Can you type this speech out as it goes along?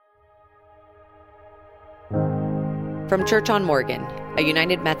From Church on Morgan, a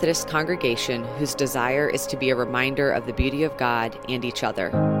United Methodist congregation whose desire is to be a reminder of the beauty of God and each other.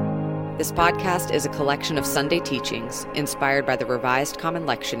 This podcast is a collection of Sunday teachings inspired by the Revised Common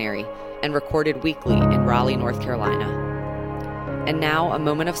Lectionary and recorded weekly in Raleigh, North Carolina. And now, a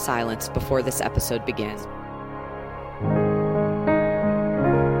moment of silence before this episode begins.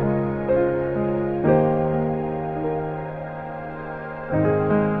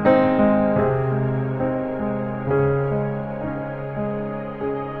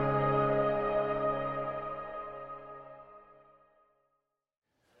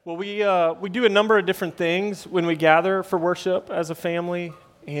 Well, we do a number of different things when we gather for worship as a family,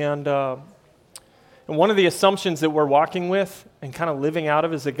 and one of the assumptions that we're walking with and kind of living out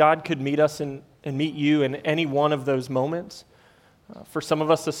of is that God could meet us and meet you in any one of those moments. For some of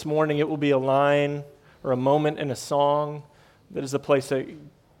us this morning, it will be a line or a moment in a song that is a place that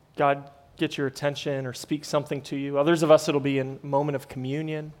God gets your attention or speaks something to you. Others of us, it'll be a moment of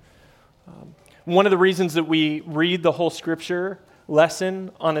communion. One of the reasons that we read the whole Scripture lesson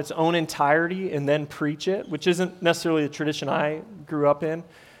on its own entirety and then preach it, which isn't necessarily the tradition I grew up in,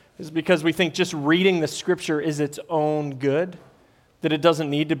 is because we think just reading the Scripture is its own good, that it doesn't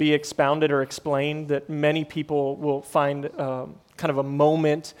need to be expounded or explained, that many people will find kind of a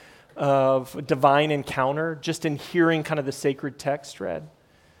moment of divine encounter just in hearing kind of the sacred text read.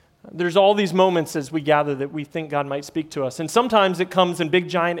 There's all these moments as we gather that we think God might speak to us. And sometimes it comes in big,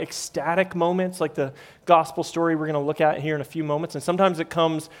 giant, ecstatic moments, like the gospel story we're going to look at here in a few moments. And sometimes it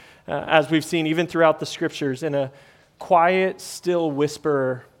comes, as we've seen even throughout the Scriptures, in a quiet, still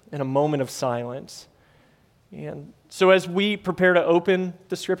whisper in a moment of silence. And so as we prepare to open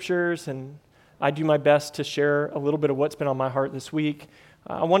the Scriptures, and I do my best to share a little bit of what's been on my heart this week,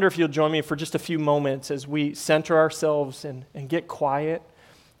 I wonder if you'll join me for just a few moments as we center ourselves and get quiet.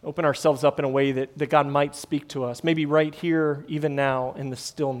 Open ourselves up in a way that God might speak to us, maybe right here, even now, in the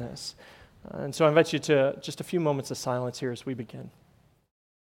stillness. And so I invite you to just a few moments of silence here as we begin.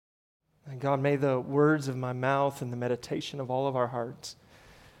 And God, may the words of my mouth and the meditation of all of our hearts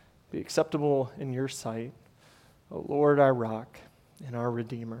be acceptable in your sight, O Lord, our rock and our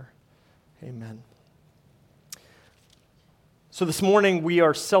Redeemer. Amen. So this morning we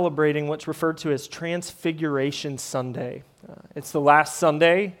are celebrating what's referred to as Transfiguration Sunday. It's the last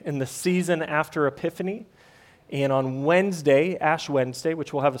Sunday in the season after Epiphany. And on Wednesday, Ash Wednesday,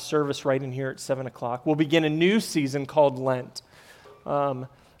 which we'll have a service right in here at 7 o'clock, we'll begin a new season called Lent. And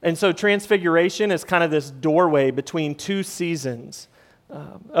so Transfiguration is kind of this doorway between two seasons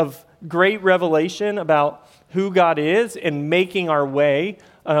of great revelation about who God is and making our way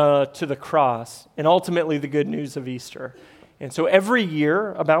to the cross and ultimately the good news of Easter. And so every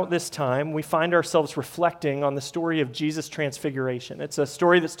year, about this time, we find ourselves reflecting on the story of Jesus' transfiguration. It's a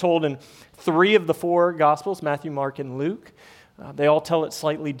story that's told in 3 of the 4 Gospels, Matthew, Mark, and Luke. They all tell it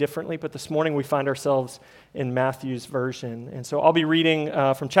slightly differently, but this morning we find ourselves in Matthew's version. And so I'll be reading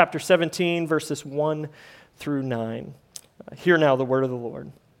from chapter 17, verses 1 through 9. Hear now the word of the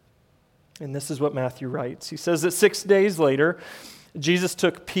Lord. And this is what Matthew writes. He says that 6 days later, Jesus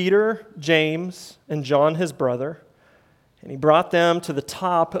took Peter, James, and John, his brother, and he brought them to the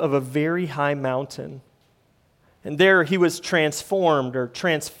top of a very high mountain. And there he was transformed or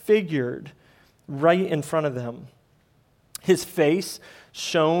transfigured right in front of them. His face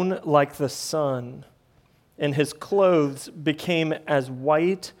shone like the sun, and his clothes became as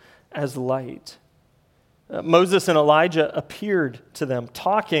white as light. Moses and Elijah appeared to them,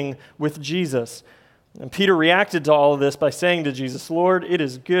 talking with Jesus. And Peter reacted to all of this by saying to Jesus, "Lord, it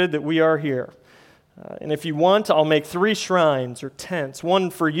is good that we are here. And if you want, I'll make 3 shrines or tents,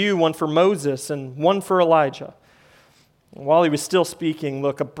 one for you, one for Moses, and one for Elijah." And while he was still speaking,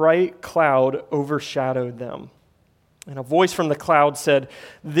 look, a bright cloud overshadowed them. And a voice from the cloud said,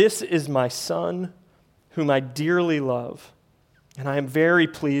 "This is my son, whom I dearly love, and I am very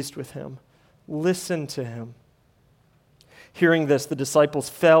pleased with him. Listen to him." Hearing this, the disciples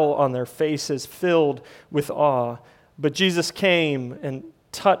fell on their faces, filled with awe. But Jesus came and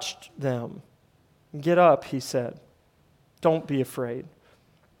touched them. "Get up," he said. "Don't be afraid."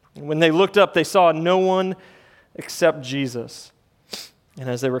 And when they looked up, they saw no one except Jesus. And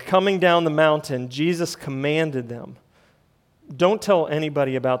as they were coming down the mountain, Jesus commanded them, "Don't tell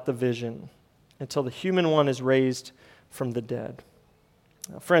anybody about the vision until the human one is raised from the dead."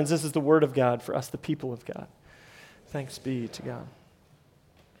 Now, friends, this is the word of God for us, the people of God. Thanks be to God.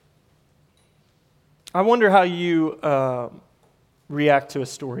 I wonder how you react to a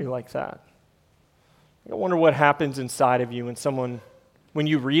story like that. I wonder what happens inside of you when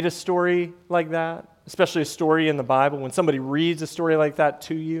you read a story like that, especially a story in the Bible, when somebody reads a story like that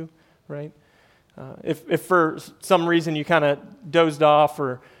to you, right? If for some reason you kind of dozed off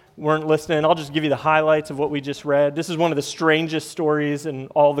or weren't listening, I'll just give you the highlights of what we just read. This is one of the strangest stories in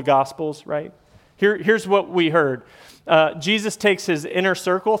all the Gospels, right? Here's what we heard. Jesus takes his inner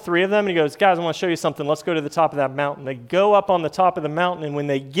circle, 3 of them, and he goes, guys, I want to show you something. Let's go to the top of that mountain. They go up on the top of the mountain, and when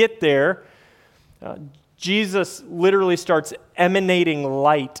they get there, Jesus literally starts emanating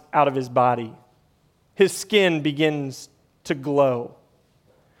light out of his body. His skin begins to glow,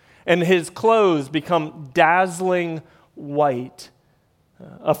 and his clothes become dazzling white.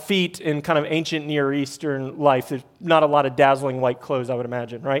 A feat in kind of ancient Near Eastern life. There's not a lot of dazzling white clothes, I would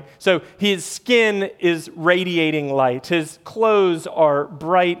imagine, right? So his skin is radiating light. His clothes are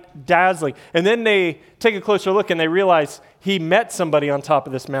bright, dazzling. And then they take a closer look and they realize he met somebody on top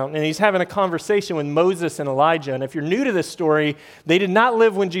of this mountain, and he's having a conversation with Moses and Elijah. And if you're new to this story, they did not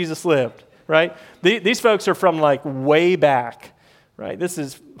live when Jesus lived, right? These folks are from like way back, right? This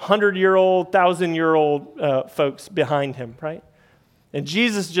is 100-year-old, 1,000-year-old folks behind him, right? And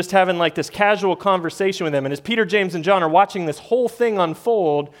Jesus is just having like this casual conversation with them. And as Peter, James, and John are watching this whole thing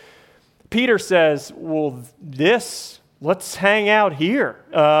unfold, Peter says, well, let's hang out here.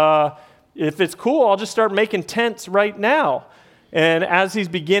 If it's cool, I'll just start making tents right now. And as he's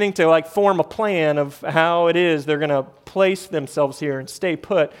beginning to like form a plan of how it is they're going to place themselves here and stay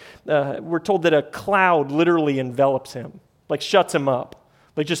put, we're told that a cloud literally envelops him, like shuts him up,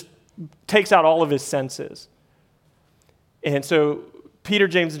 like just takes out all of his senses. And so Peter,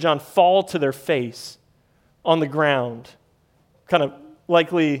 James, and John fall to their face on the ground, kind of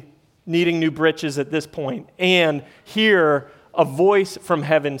likely needing new britches at this point, and hear a voice from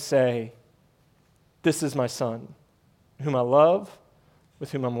heaven say, "This is my son, whom I love,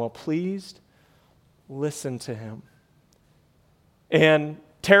 with whom I'm well pleased. Listen to him." And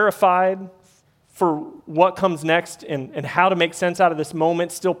terrified for what comes next and how to make sense out of this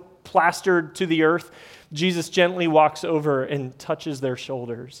moment, still plastered to the earth, Jesus gently walks over and touches their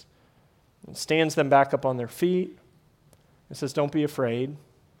shoulders and stands them back up on their feet and says, don't be afraid,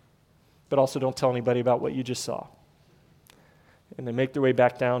 but also don't tell anybody about what you just saw. And they make their way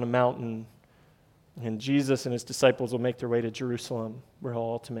back down a mountain, and Jesus and his disciples will make their way to Jerusalem, where he'll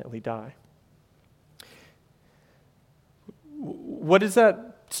ultimately die. What does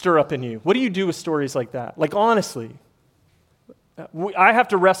that stir up in you? What do you do with stories like that? Like, honestly, I have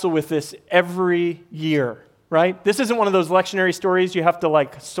to wrestle with this every year, right? This isn't one of those lectionary stories you have to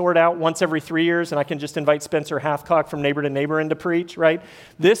like sort out once every 3 years and I can just invite Spencer Hathcock from Neighbor to Neighbor in to preach, right?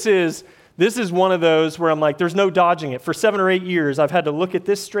 This is one of those where I'm like, there's no dodging it. For 7 or 8 years, I've had to look at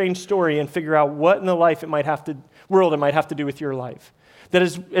this strange story and figure out what in the world it might have to do with your life. That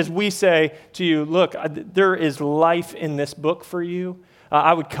as we say to you, look, there is life in this book for you.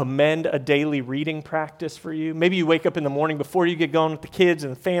 I would commend a daily reading practice for you. Maybe you wake up in the morning before you get going with the kids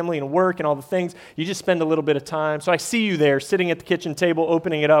and the family and work and all the things. You just spend a little bit of time. So I see you there sitting at the kitchen table,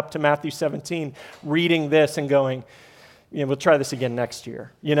 opening it up to Matthew 17, reading this and going, we'll try this again next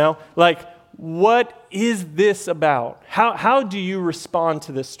year. Like, what is this about? How do you respond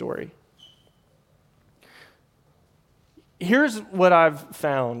to this story? Here's what I've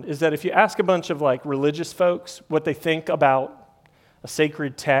found is that if you ask a bunch of like religious folks what they think about a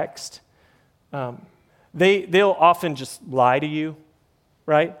sacred text, they'll often just lie to you,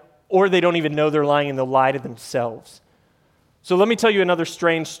 right? Or they don't even know they're lying and they'll lie to themselves. So let me tell you another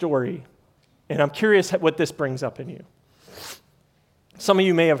strange story, and I'm curious what this brings up in you. Some of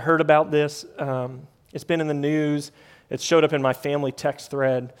you may have heard about this. It's been in the news. It showed up in my family text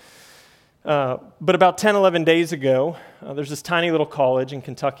thread. But about 10, 11 days ago, there's this tiny little college in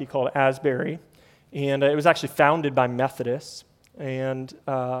Kentucky called Asbury, and it was actually founded by Methodists. And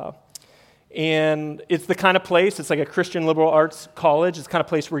it's the kind of place, it's like a Christian liberal arts college. It's the kind of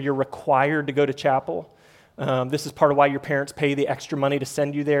place where you're required to go to chapel. This is part of why your parents pay the extra money to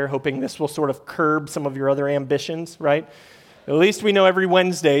send you there, hoping this will sort of curb some of your other ambitions, right? At least we know every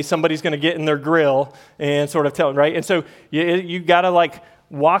Wednesday somebody's going to get in their grill and sort of tell, right? And so you got to like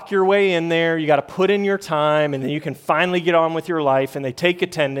walk your way in there, you got to put in your time, and then you can finally get on with your life, and they take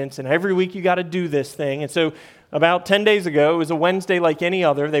attendance, and every week you got to do this thing. And so about 10 days ago, it was a Wednesday like any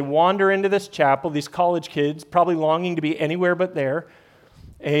other, they wander into this chapel, these college kids, probably longing to be anywhere but there.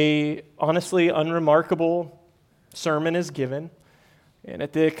 A honestly unremarkable sermon is given, and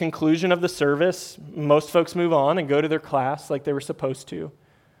at the conclusion of the service, most folks move on and go to their class like they were supposed to.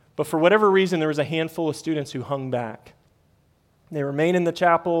 But for whatever reason, there was a handful of students who hung back. They remain in the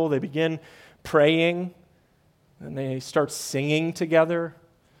chapel, they begin praying, and they start singing together.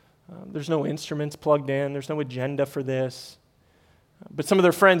 There's no instruments plugged in, there's no agenda for this. But some of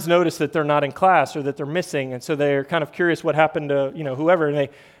their friends notice that they're not in class or that they're missing, and so they're kind of curious what happened to, whoever, and they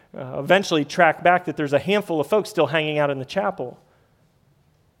eventually track back that there's a handful of folks still hanging out in the chapel.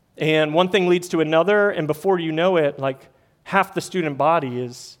 And one thing leads to another, and before you know it, like half the student body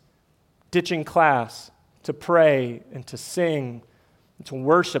is ditching class to pray and to sing and to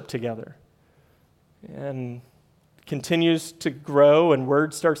worship together. And continues to grow, and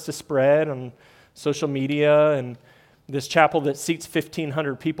word starts to spread on social media, and this chapel that seats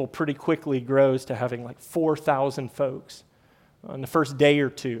 1,500 people pretty quickly grows to having like 4,000 folks on the first day or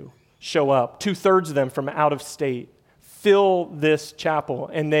two show up. 2/3 of them from out of state fill this chapel,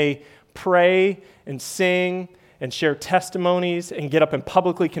 and they pray and sing and share testimonies and get up and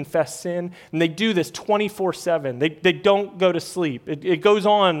publicly confess sin. And they do this 24/7. They don't go to sleep. It goes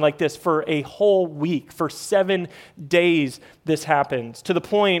on like this for a whole week. For 7 days, this happens, to the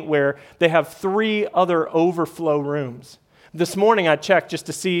point where they have 3 other overflow rooms. This morning I checked just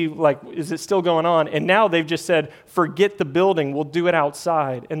to see, like, is it still going on? And now they've just said, forget the building, we'll do it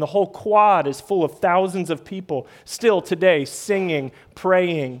outside. And the whole quad is full of thousands of people still today singing,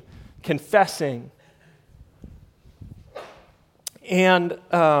 praying, confessing. And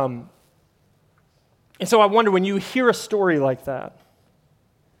so I wonder, when you hear a story like that,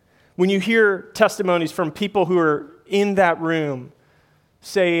 when you hear testimonies from people who are in that room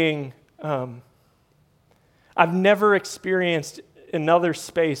saying, I've never experienced another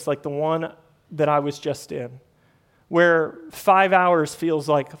space like the one that I was just in, where 5 hours feels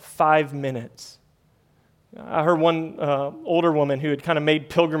like 5 minutes. I heard one older woman who had kind of made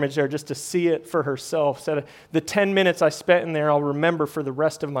pilgrimage there just to see it for herself, said, the 10 minutes I spent in there I'll remember for the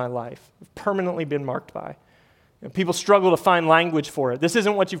rest of my life. I've permanently been marked by. And people struggle to find language for it. This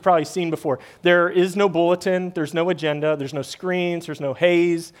isn't what you've probably seen before. There is no bulletin, there's no agenda, there's no screens, there's no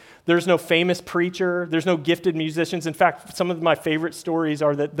haze, there's no famous preacher, there's no gifted musicians. In fact, some of my favorite stories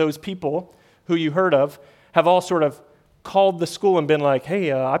are that those people who you heard of have all sort of called the school and been like,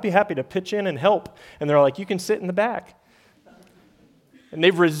 hey, I'd be happy to pitch in and help. And they're like, you can sit in the back. And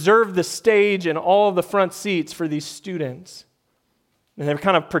they've reserved the stage and all of the front seats for these students. And they're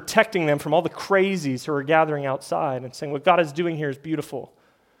kind of protecting them from all the crazies who are gathering outside and saying, what God is doing here is beautiful.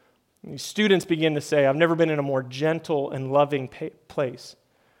 And these students begin to say, I've never been in a more gentle and loving place.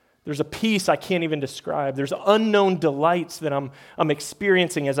 There's a peace I can't even describe. There's unknown delights that I'm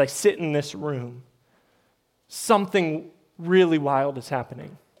experiencing as I sit in this room. Something really wild is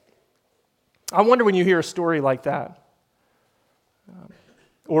happening. I wonder when you hear a story like that,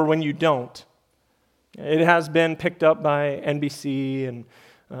 or when you don't. It has been picked up by NBC and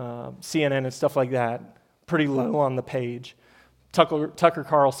CNN and stuff like that, pretty low on the page. Tucker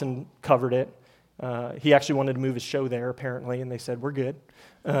Carlson covered it. He actually wanted to move his show there, apparently, and they said, we're good.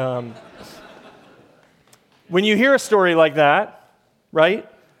 When you hear a story like that, right,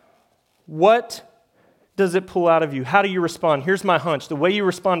 what does it pull out of you? How do you respond? Here's my hunch. The way you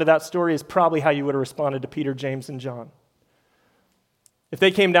respond to that story is probably how you would have responded to Peter, James, and John. If they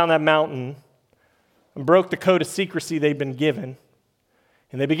came down that mountain and broke the code of secrecy they'd been given,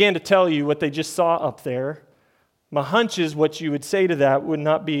 and they began to tell you what they just saw up there, my hunch is what you would say to that would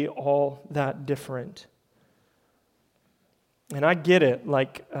not be all that different. And I get it.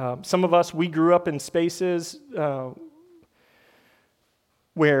 Like some of us, we grew up in spaces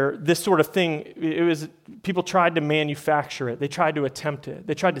where this sort of thing, people tried to manufacture it. They tried to attempt it.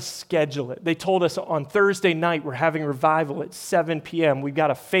 They tried to schedule it. They told us on Thursday night we're having revival at 7 p.m. We've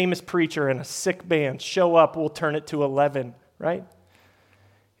got a famous preacher and a sick band. Show up, we'll turn it to 11, right?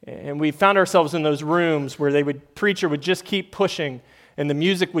 And we found ourselves in those rooms where preacher would just keep pushing and the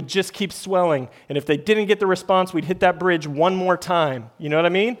music would just keep swelling. And if they didn't get the response, we'd hit that bridge one more time. You know what I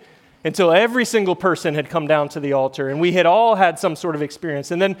mean? Until every single person had come down to the altar, and we had all had some sort of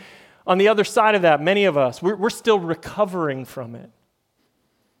experience. And then on the other side of that, many of us, we're still recovering from it.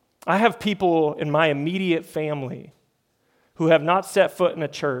 I have people in my immediate family who have not set foot in a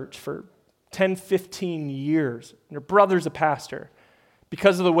church for 10, 15 years. Their brother's a pastor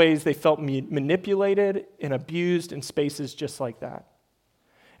because of the ways they felt manipulated and abused in spaces just like that.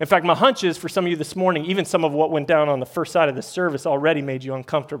 In fact, my hunch is for some of you this morning, even some of what went down on the first side of the service already made you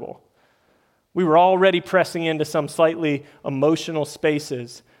uncomfortable. We were already pressing into some slightly emotional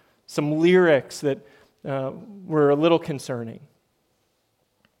spaces, some lyrics that were a little concerning.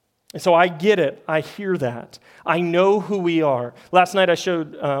 And so I get it. I hear that. I know who we are. Last night I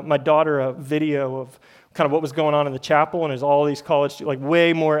showed my daughter a video of kind of what was going on in the chapel, and there's all these college, like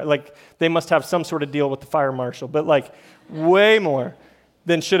way more, like they must have some sort of deal with the fire marshal, but like way more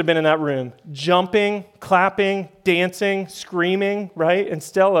than should have been in that room. Jumping, clapping, dancing, screaming, right? And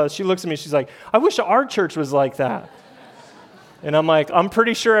Stella, she looks at me, she's like, I wish our church was like that. And I'm like, I'm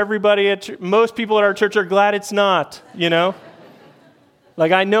pretty sure everybody, most people at our church are glad it's not, you know?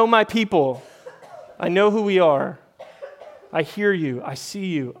 Like, I know my people. I know who we are. I hear you. I see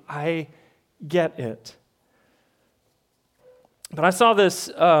you. I get it. But I saw this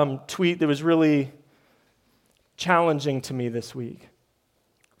tweet that was really challenging to me this week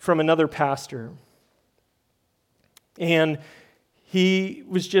from another pastor. And he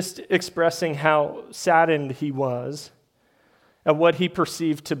was just expressing how saddened he was at what he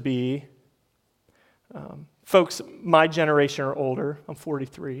perceived to be. Folks, my generation or older, I'm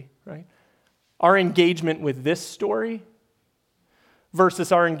 43, right? Our engagement with this story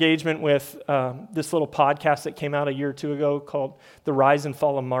versus our engagement with this little podcast that came out a year or two ago called The Rise and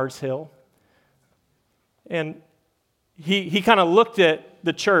Fall of Mars Hill. And he kind of looked at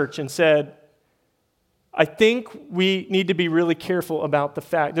the church and said, I think we need to be really careful about the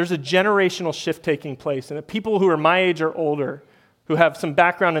fact there's a generational shift taking place, and the people who are my age or older, who have some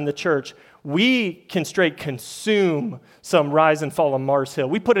background in the church, we can straight consume some Rise and Fall of Mars Hill.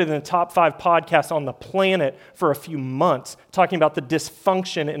 We put it in the top 5 podcasts on the planet for a few months, talking about the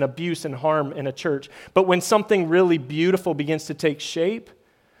dysfunction and abuse and harm in a church. But when something really beautiful begins to take shape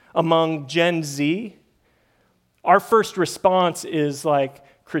among Gen Z, our first response is like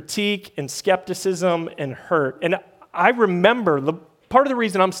critique and skepticism and hurt. And I remember part of the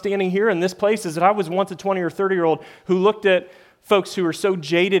reason I'm standing here in this place is that I was once a 20 or 30-year-old who looked at folks who were so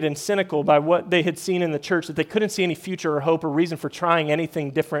jaded and cynical by what they had seen in the church that they couldn't see any future or hope or reason for trying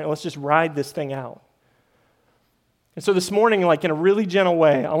anything different. Let's just ride this thing out. And so this morning, like in a really gentle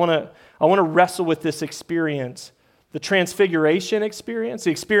way, I want to wrestle with this experience, the Transfiguration experience,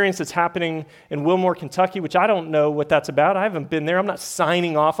 the experience that's happening in Wilmore, Kentucky, which I don't know what that's about. I haven't been there. I'm not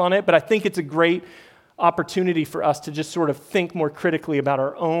signing off on it, but I think it's a great opportunity for us to just sort of think more critically about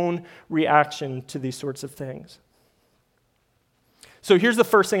our own reaction to these sorts of things. So here's the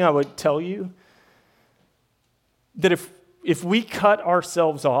first thing I would tell you, that if we cut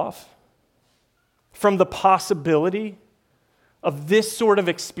ourselves off from the possibility of this sort of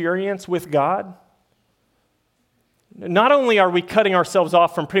experience with God, not only are we cutting ourselves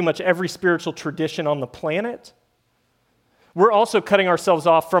off from pretty much every spiritual tradition on the planet, we're also cutting ourselves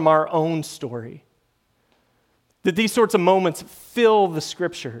off from our own story. That these sorts of moments fill the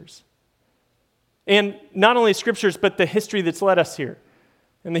scriptures. And not only scriptures, but the history that's led us here.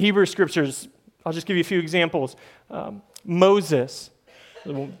 In the Hebrew scriptures, I'll just give you a few examples. Moses,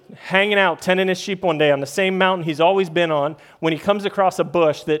 hanging out, tending his sheep one day on the same mountain he's always been on, when he comes across a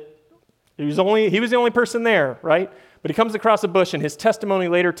bush that he was the only person there, right? But he comes across a bush, and his testimony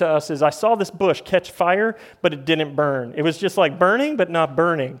later to us is, I saw this bush catch fire, but it didn't burn. It was just like burning, but not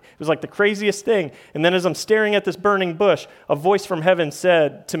burning. It was like the craziest thing. And then as I'm staring at this burning bush, a voice from heaven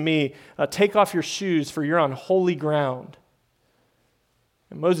said to me, take off your shoes, for you're on holy ground.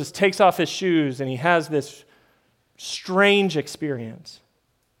 And Moses takes off his shoes, and he has this strange experience.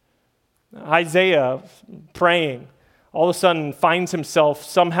 Isaiah, praying, all of a sudden finds himself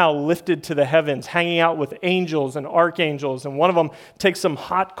somehow lifted to the heavens, hanging out with angels and archangels, and one of them takes some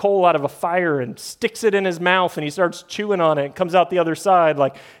hot coal out of a fire and sticks it in his mouth, and he starts chewing on it and comes out the other side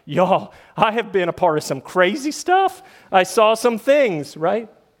like, y'all, I have been a part of some crazy stuff. I saw some things, right?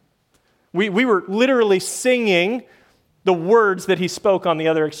 We were literally singing the words that he spoke on the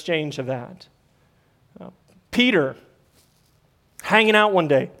other exchange of that. Peter, hanging out one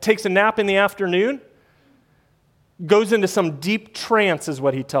day, takes a nap in the afternoon, goes into some deep trance is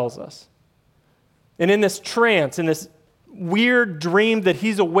what he tells us. And in this trance, in this weird dream that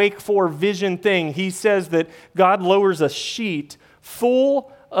he's awake for vision thing, he says that God lowers a sheet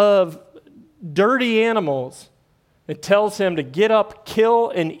full of dirty animals. It tells him to get up, kill,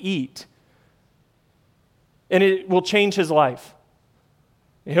 and eat. And it will change his life.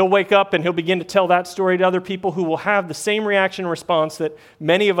 He'll wake up and he'll begin to tell that story to other people who will have the same reaction and response that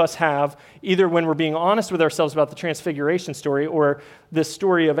many of us have, either when we're being honest with ourselves about the Transfiguration story or the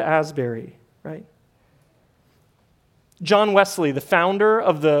story of Asbury, right? John Wesley, the founder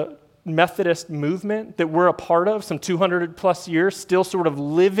of the Methodist movement that we're a part of, some 200 plus years, still sort of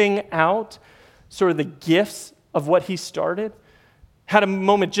living out sort of the gifts of what he started, had a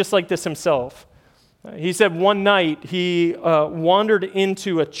moment just like this himself. He said one night he wandered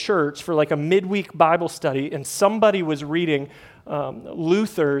into a church for like a midweek Bible study, and somebody was reading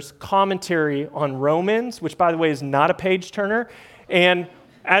Luther's commentary on Romans, which, by the way, is not a page turner. And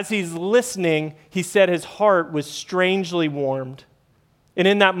as he's listening, he said his heart was strangely warmed. And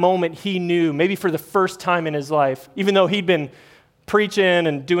in that moment, he knew, maybe for the first time in his life, even though he'd been preaching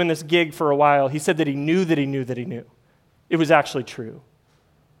and doing this gig for a while, he said that he knew that he knew that he knew. It was actually true.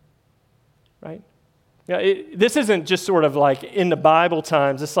 Right? This isn't just sort of like in the Bible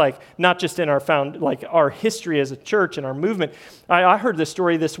times. It's like not just in our history as a church and our movement. I heard this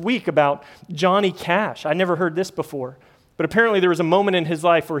story this week about Johnny Cash. I never heard this before. But apparently there was a moment in his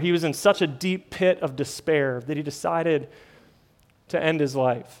life where he was in such a deep pit of despair that he decided to end his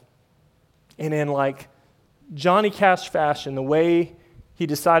life. And in like Johnny Cash fashion, the way he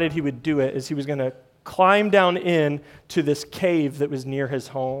decided he would do it is he was going to climb down in to this cave that was near his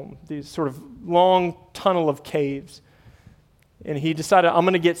home, these sort of long tunnel of caves. And he decided, I'm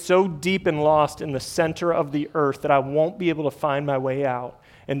going to get so deep and lost in the center of the earth that I won't be able to find my way out.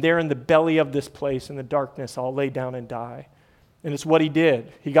 And there in the belly of this place, in the darkness, I'll lay down and die. And it's what he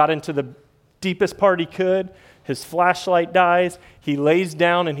did. He got into the deepest part he could. His flashlight dies. He lays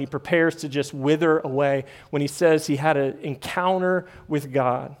down and he prepares to just wither away when he says he had an encounter with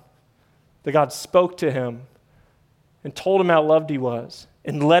God. That God spoke to him and told him how loved he was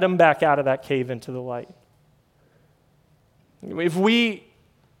and led him back out of that cave into the light.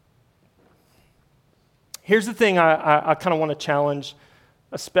 Here's the thing I kind of want to challenge,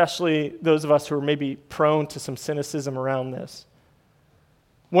 especially those of us who are maybe prone to some cynicism around this.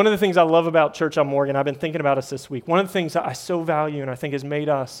 One of the things I love about Church on Morgan, I've been thinking about us this week, one of the things that I so value and I think has made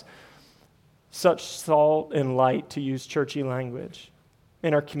us such salt and light, to use churchy language,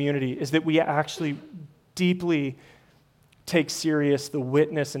 in our community is that we actually deeply take serious the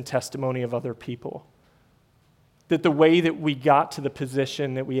witness and testimony of other people. That the way that we got to the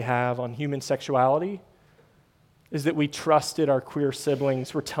position that we have on human sexuality is that we trusted our queer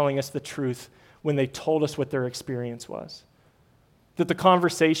siblings were telling us the truth when they told us what their experience was. That the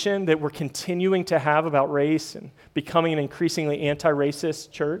conversation that we're continuing to have about race and becoming an increasingly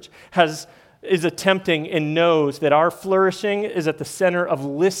anti-racist church is attempting and knows that our flourishing is at the center of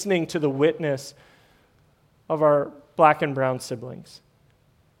listening to the witness of our black and brown siblings.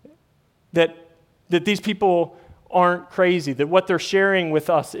 That these people aren't crazy, that what they're sharing with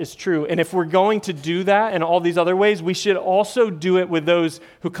us is true. And if we're going to do that in all these other ways, we should also do it with those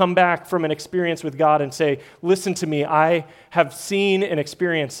who come back from an experience with God and say, listen to me, I have seen and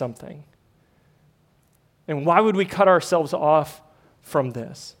experienced something. And why would we cut ourselves off from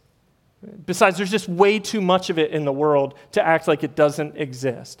this? Besides, there's just way too much of it in the world to act like it doesn't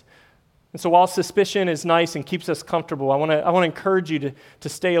exist. And so while suspicion is nice and keeps us comfortable, I want to encourage you to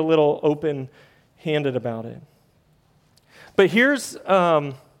stay a little open-handed about it. But here's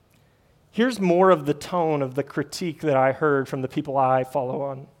more of the tone of the critique that I heard from the people I follow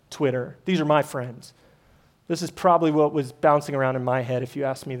on Twitter. These are my friends. This is probably what was bouncing around in my head if you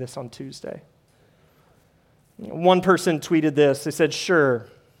asked me this on Tuesday. One person tweeted this. They said, sure,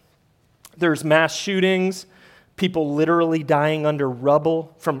 there's mass shootings, people literally dying under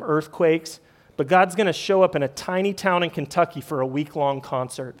rubble from earthquakes, but God's going to show up in a tiny town in Kentucky for a week-long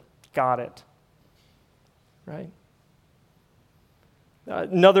concert. Got it. Right?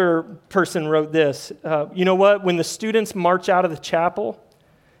 Another person wrote this, you know what? When the students march out of the chapel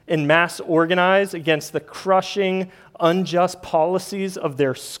and mass organize against the crushing, unjust policies of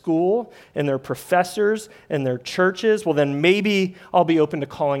their school and their professors and their churches, well, then maybe I'll be open to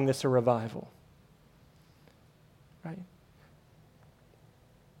calling this a revival. Right?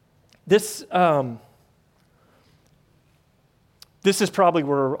 This is probably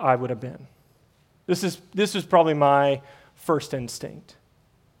where I would have been. This is probably my first instinct.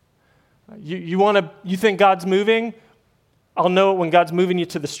 You think God's moving? I'll know it when God's moving you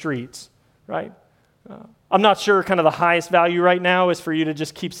to the streets, right? I'm not sure kind of the highest value right now is for you to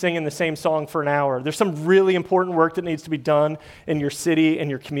just keep singing the same song for an hour. There's some really important work that needs to be done in your city and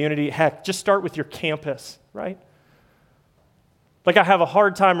your community. Heck, just start with your campus, right? Like I have a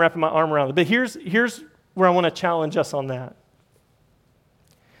hard time wrapping my arm around it. But here's where I want to challenge us on that.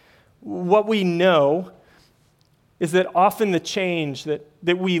 What we know is that often the change that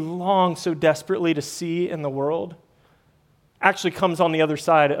we long so desperately to see in the world actually comes on the other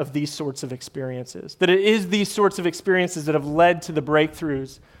side of these sorts of experiences. That it is these sorts of experiences that have led to the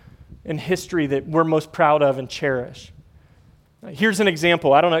breakthroughs in history that we're most proud of and cherish. Here's an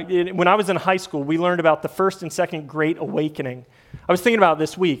example. I don't know, when I was in high school, we learned about the first and second Great Awakening. I was thinking about it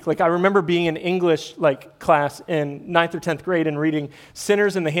this week. I remember being in English class in 9th or 10th grade and reading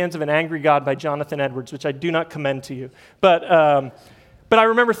Sinners in the Hands of an Angry God by Jonathan Edwards, which I do not commend to you. But I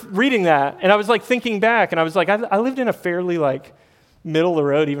remember reading that, and I was thinking back, and I was I lived in a fairly middle of the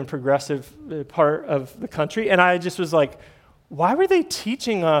road, even progressive part of the country, and I just was why were they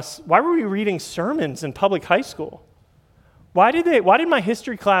teaching us? Why were we reading sermons in public high school? Why did my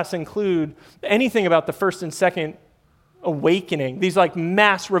history class include anything about the first and second awakening, these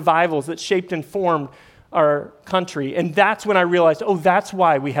mass revivals that shaped and formed our country? And that's when I realized, that's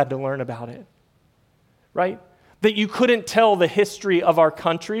why we had to learn about it. right? That you couldn't tell the history of our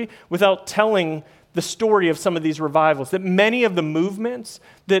country without telling the story of some of these revivals, that many of the movements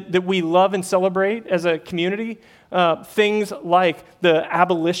that we love and celebrate as a community, things like the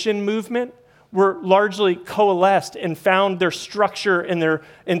abolition movement, were largely coalesced and found their structure and their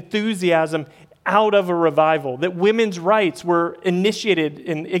enthusiasm out of a revival, that women's rights were initiated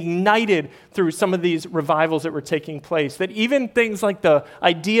and ignited through some of these revivals that were taking place, that even things like the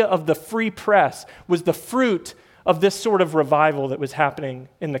idea of the free press was the fruit of this sort of revival that was happening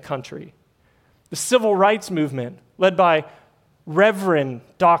in the country. The civil rights movement, led by Reverend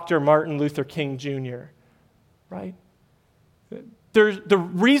Dr. Martin Luther King Jr., right? The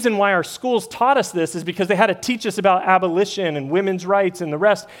reason why our schools taught us this is because they had to teach us about abolition and women's rights and the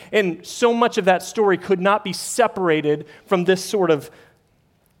rest, and so much of that story could not be separated from this sort of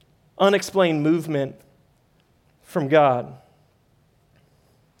unexplained movement from God.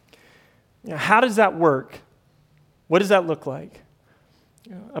 Now, how does that work? What does that look like?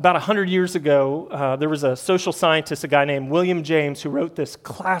 About 100 years ago, there was a social scientist, a guy named William James, who wrote this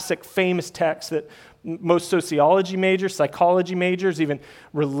classic, famous text that most sociology majors, psychology majors, even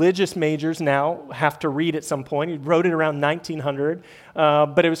religious majors now have to read at some point. He wrote it around 1900,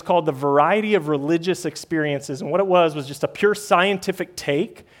 but it was called The Variety of Religious Experiences. And what it was just a pure scientific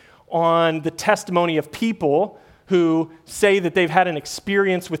take on the testimony of people who say that they've had an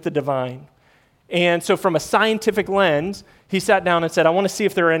experience with the divine. And so from a scientific lens, he sat down and said, I want to see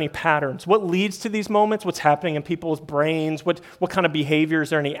if there are any patterns. What leads to these moments? What's happening in people's brains? What kind of behavior? Is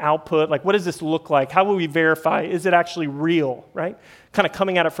there any output? Like, what does this look like? How will we verify? Is it actually real, right? Kind of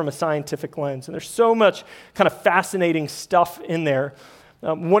coming at it from a scientific lens. And there's so much kind of fascinating stuff in there.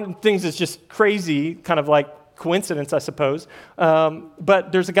 One of the things that's just crazy, kind of like coincidence, I suppose,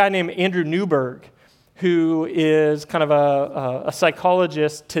 but there's a guy named Andrew Newberg, who is kind of a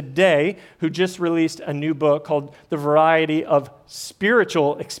psychologist today, who just released a new book called The Variety of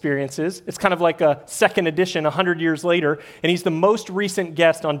Spiritual Experiences. It's kind of like a second edition 100 years later, and he's the most recent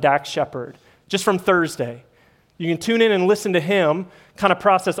guest on Dax Shepard, just from Thursday. You can tune in and listen to him kind of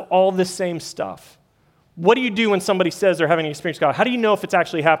process all this same stuff. What do you do when somebody says they're having an experience with God? How do you know if it's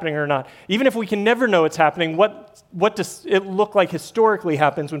actually happening or not? Even if we can never know it's happening, what does it look like historically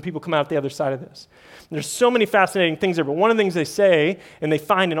happens when people come out the other side of this? There's so many fascinating things there, but one of the things they say, and they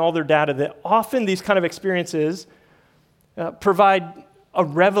find in all their data, that often these kind of experiences provide a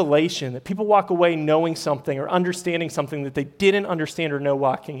revelation, that people walk away knowing something or understanding something that they didn't understand or know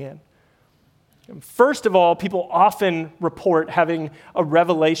walking in. First of all, people often report having a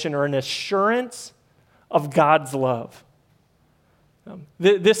revelation or an assurance of God's love.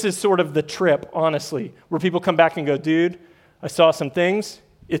 This is sort of the trip, honestly, where people come back and go, dude, I saw some things.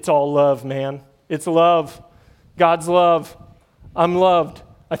 It's all love, man. It's love. God's love. I'm loved.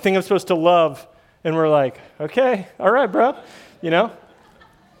 I think I'm supposed to love. And we're like, okay, all right, bro. You know?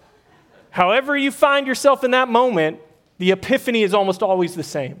 However you find yourself in that moment, the epiphany is almost always the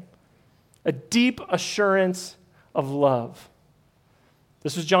same. A deep assurance of love.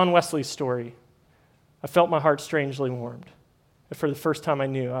 This was John Wesley's story. I felt my heart strangely warmed. And for the first time I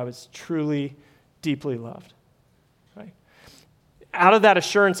knew I was truly, deeply loved. Right? Out of that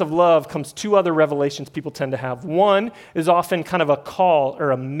assurance of love comes two other revelations people tend to have. One is often kind of a call or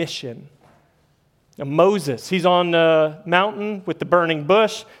a mission. Now, Moses, he's on the mountain with the burning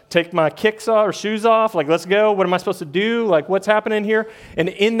bush. Take my kicks off or shoes off. Like, let's go. What am I supposed to do? Like, what's happening here? And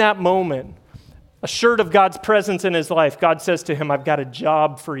in that moment, assured of God's presence in his life, God says to him, I've got a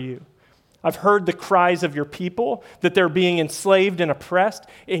job for you. I've heard the cries of your people, that they're being enslaved and oppressed,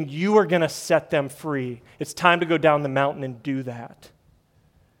 and you are going to set them free. It's time to go down the mountain and do that.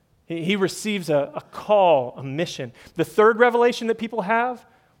 He receives a call, a mission. The third revelation that people have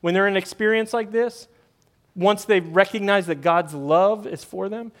when they're in an experience like this, once they recognize that God's love is for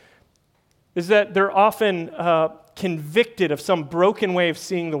them, is that they're often convicted of some broken way of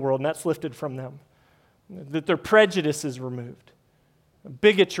seeing the world, and that's lifted from them. That their prejudice is removed.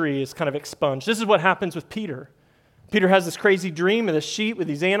 Bigotry is kind of expunged. This is what happens with Peter. Peter has this crazy dream of this sheet with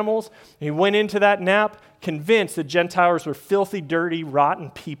these animals. And he went into that nap convinced that Gentiles were filthy, dirty,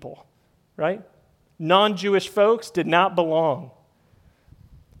 rotten people, right? Non-Jewish folks did not belong.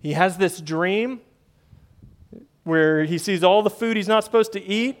 He has this dream where he sees all the food he's not supposed to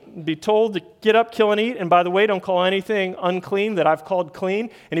eat and be told to get up, kill, and eat. And by the way, don't call anything unclean that I've called clean.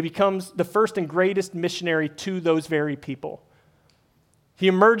 And he becomes the first and greatest missionary to those very people. He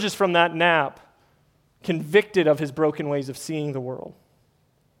emerges from that nap convicted of his broken ways of seeing the world.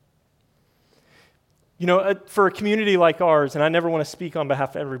 You know, for a community like ours, and I never want to speak on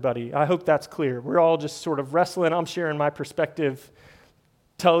behalf of everybody, I hope that's clear. We're all just sort of wrestling. I'm sharing my perspective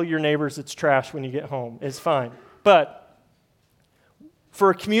tell your neighbors it's trash when you get home. It's fine. But for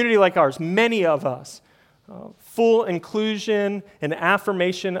a community like ours, many of us, full inclusion and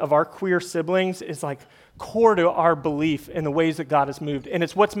affirmation of our queer siblings is like core to our belief in the ways that God has moved. And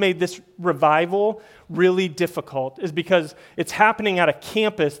it's what's made this revival really difficult, is because it's happening at a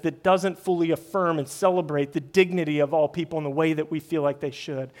campus that doesn't fully affirm and celebrate the dignity of all people in the way that we feel like they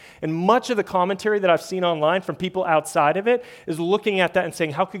should. And much of the commentary that I've seen online from people outside of it is looking at that and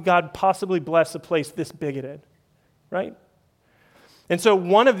saying, how could God possibly bless a place this bigoted, right? And so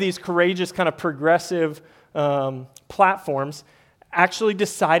one of these courageous kind of progressive platforms actually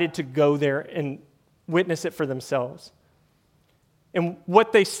decided to go there and witness it for themselves. And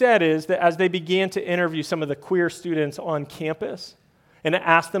what they said is that as they began to interview some of the queer students on campus and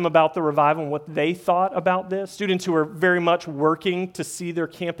ask them about the revival and what they thought about this, students who are very much working to see their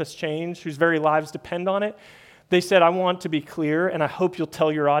campus change, whose very lives depend on it, they said, I want to be clear, and I hope you'll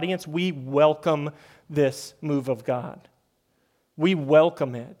tell your audience, we welcome this move of God. We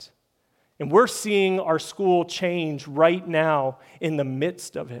welcome it. And we're seeing our school change right now in the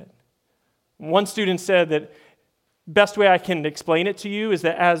midst of it. One student said that best way I can explain it to you is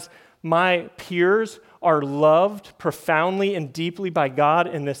that as my peers are loved profoundly and deeply by God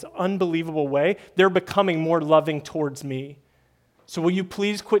in this unbelievable way, they're becoming more loving towards me. So will you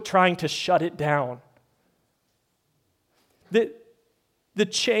please quit trying to shut it down? The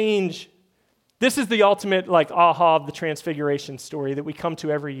change, this is the ultimate aha of the Transfiguration story that we come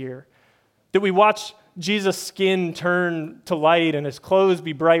to every year. That we watch Jesus' skin turn to light and his clothes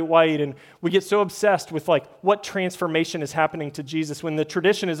be bright white, and we get so obsessed with what transformation is happening to Jesus, when the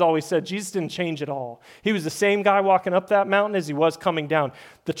tradition has always said Jesus didn't change at all. He was the same guy walking up that mountain as he was coming down.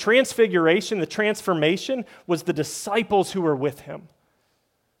 The transfiguration, the transformation was the disciples who were with him.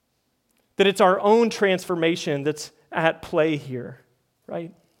 That it's our own transformation that's at play here,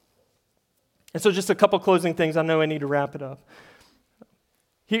 right? And so just a couple closing things. I know I need to wrap it up.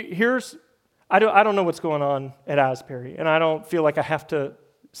 I don't know what's going on at Asbury, and I don't feel like I have to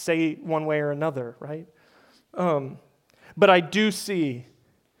say one way or another, right? But I do see,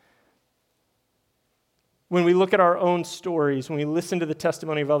 when we look at our own stories, when we listen to the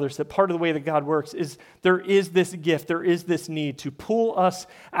testimony of others, that part of the way that God works is there is this gift, there is this need to pull us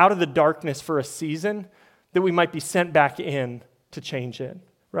out of the darkness for a season that we might be sent back in to change it,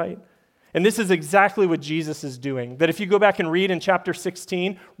 right? And this is exactly what Jesus is doing. That if you go back and read in chapter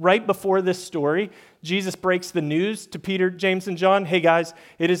 16, right before this story, Jesus breaks the news to Peter, James, and John. Hey guys,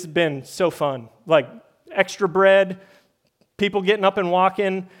 it has been so fun. Extra bread, people getting up and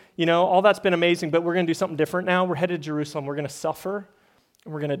walking, all that's been amazing, but we're going to do something different now. We're headed to Jerusalem. We're going to suffer,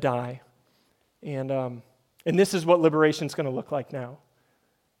 and we're going to die. And this is what liberation is going to look like now.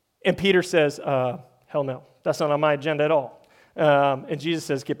 And Peter says, hell no, that's not on my agenda at all. And Jesus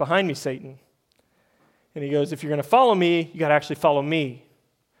says, get behind me, Satan. And he goes, if you're going to follow me, you got to actually follow me.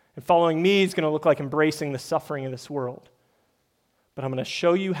 And following me is going to look like embracing the suffering of this world. But I'm going to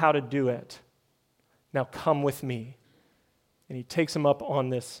show you how to do it. Now come with me. And he takes him up on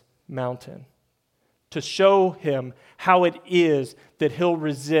this mountain to show him how it is that he'll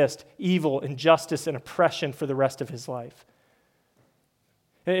resist evil, injustice, and oppression for the rest of his life.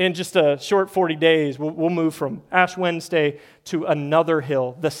 In just a short 40 days, we'll move from Ash Wednesday to another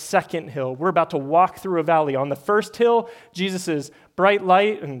hill, the second hill. We're about to walk through a valley. On the first hill, Jesus' bright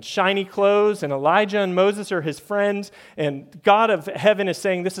light and shiny clothes, and Elijah and Moses are his friends, and God of heaven is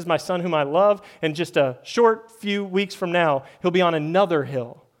saying, this is my son whom I love. And just a short few weeks from now, he'll be on another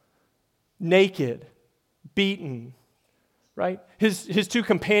hill, naked, beaten, right? His two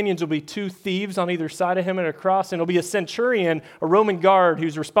companions will be two thieves on either side of him at a cross, and it'll be a centurion, a Roman guard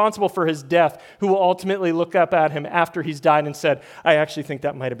who's responsible for his death, who will ultimately look up at him after he's died and said, I actually think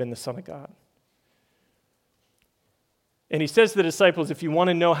that might have been the Son of God. And he says to the disciples, if you want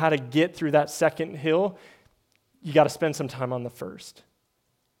to know how to get through that second hill, you got to spend some time on the first.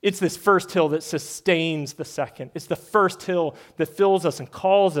 It's this first hill that sustains the second. It's the first hill that fills us and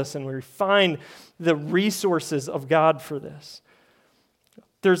calls us, and we find the resources of God for this.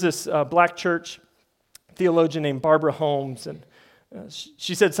 There's this black church theologian named Barbara Holmes, and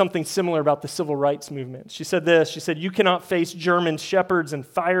she said something similar about the civil rights movement. She said this, she said, you cannot face German shepherds and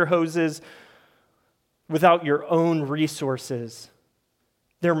fire hoses without your own resources.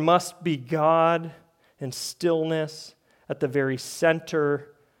 There must be God and stillness at the very center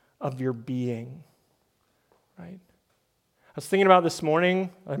of your being, right? I was thinking about this morning,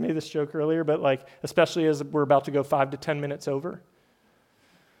 I made this joke earlier, but especially as we're about to go 5 to 10 minutes over.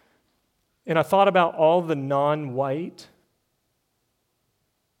 And I thought about all the non-white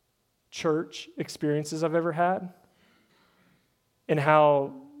church experiences I've ever had. and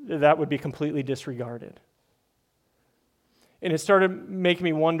how that would be completely disregarded. And it started making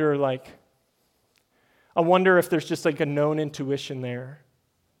me wonder, I wonder if there's just a known intuition there.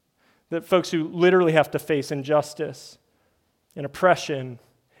 That folks who literally have to face injustice and oppression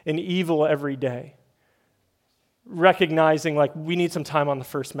and evil every day, recognizing we need some time on the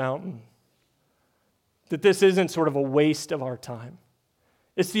first mountain. That this isn't sort of a waste of our time.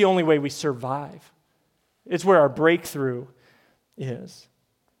 It's the only way we survive. It's where our breakthrough is.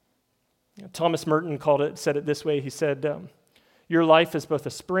 Thomas Merton said it this way. He said, your life is both a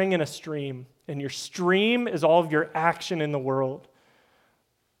spring and a stream, and your stream is all of your action in the world.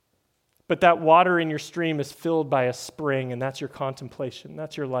 But that water in your stream is filled by a spring, and that's your contemplation.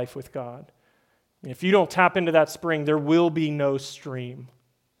 That's your life with God. If you don't tap into that spring, there will be no stream.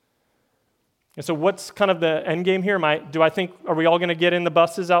 And so what's kind of the end game here? Are we all going to get in the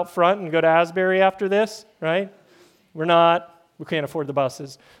buses out front and go to Asbury after this, right? We're not. We can't afford the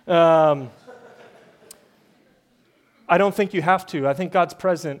buses. I don't think you have to. I think God's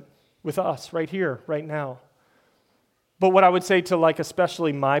present with us right here, right now. But what I would say to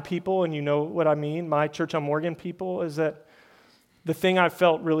especially my people, and you know what I mean, my Church on Morgan people, is that the thing I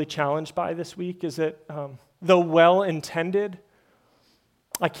felt really challenged by this week is that though well-intended,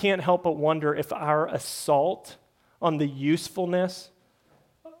 I can't help but wonder if our assault on the usefulness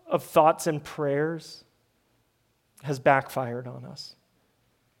of thoughts and prayers has backfired on us.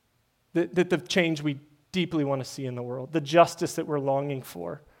 That the change we deeply want to see in the world, the justice that we're longing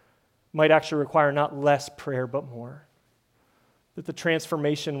for, might actually require not less prayer but more. That the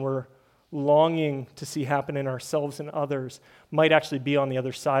transformation we're longing to see happen in ourselves and others might actually be on the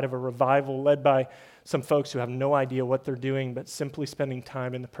other side of a revival led by some folks who have no idea what they're doing, but simply spending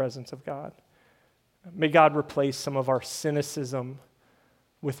time in the presence of God. May God replace some of our cynicism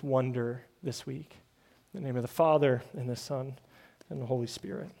with wonder this week. In the name of the Father, and the Son, and the Holy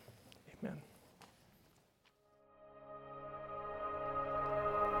Spirit. Amen.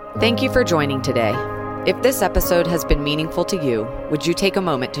 Thank you for joining today. If this episode has been meaningful to you, would you take a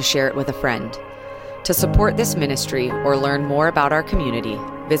moment to share it with a friend? To support this ministry or learn more about our community,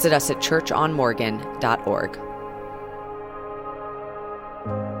 visit us at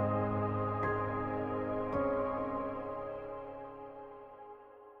churchonmorgan.org.